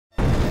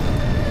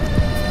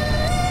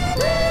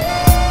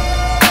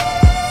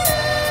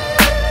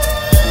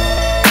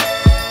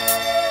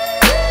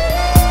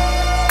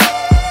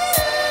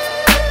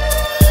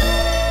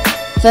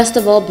First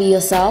of all, be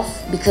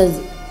yourself, because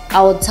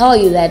I will tell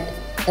you that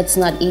it's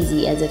not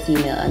easy as a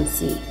female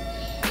MC.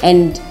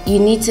 And you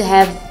need to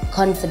have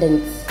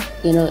confidence,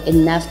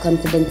 enough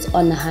confidence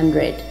on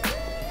 100.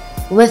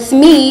 With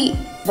me,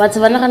 like,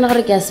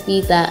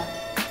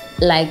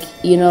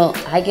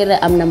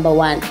 I'm number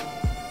one.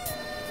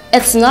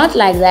 It's not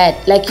like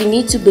that. Like, you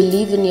need to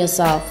believe in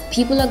yourself.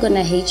 People are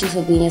gonna hate you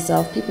for being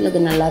yourself. People are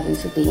gonna love you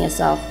for being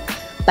yourself.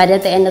 But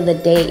at the end of the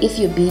day, if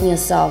you're being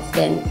yourself,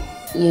 then,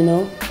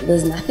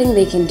 there's nothing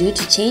they can do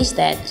to change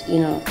that,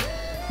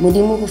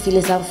 Mudimu who feel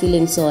yourself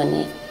feeling so on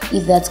it.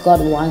 If that's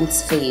God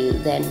wants for you,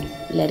 then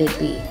let it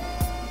be.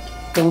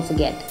 Don't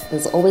forget,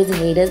 there's always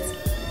haters,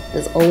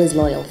 there's always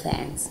loyal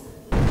fans.